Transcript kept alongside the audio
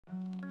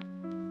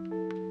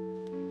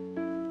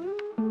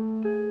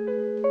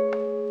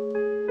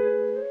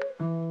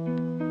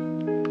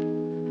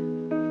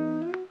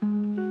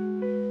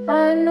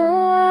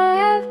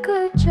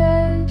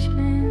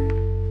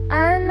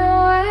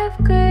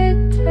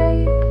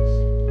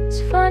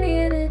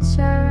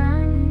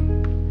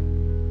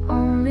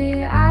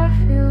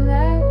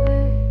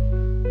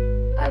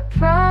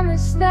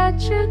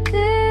that you're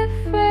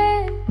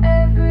different.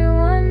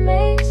 Everyone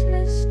makes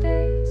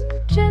mistakes,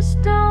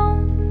 just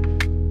don't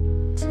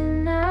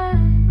tonight.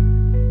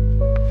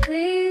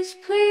 Please,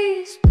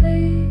 please,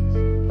 please,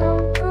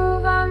 don't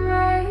prove I'm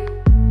right.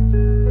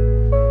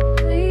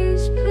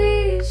 Please,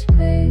 please,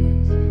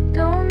 please,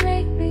 don't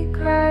make me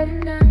cry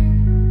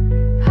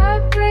tonight.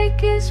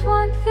 Heartbreak is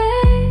one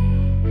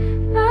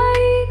thing, my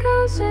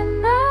ego's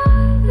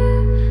another.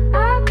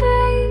 I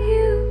beg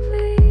you,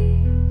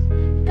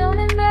 please, don't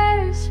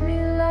embarrass me,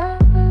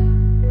 lover.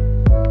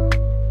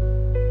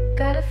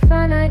 Got a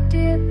fun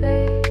idea,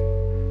 babe,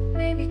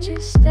 maybe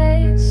just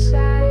stay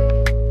inside.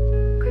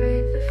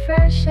 Crave the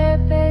fresh air,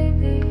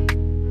 baby,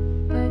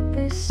 but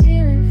this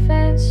ceiling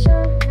fan's so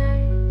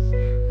nice.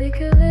 We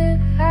could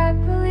live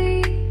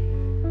happily,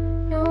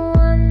 no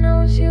one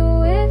knows you're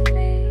with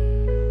me.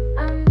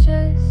 I'm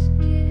just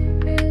kidding,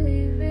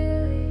 really,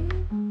 really.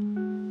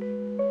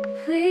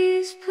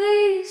 Please,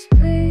 please,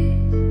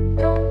 please,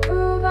 don't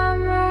prove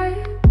I'm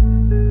right.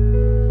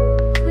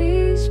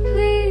 Please,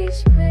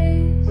 please,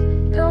 please,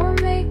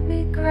 don't make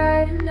me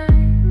cry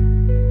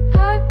tonight.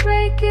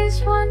 Heartbreak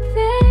is one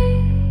thing,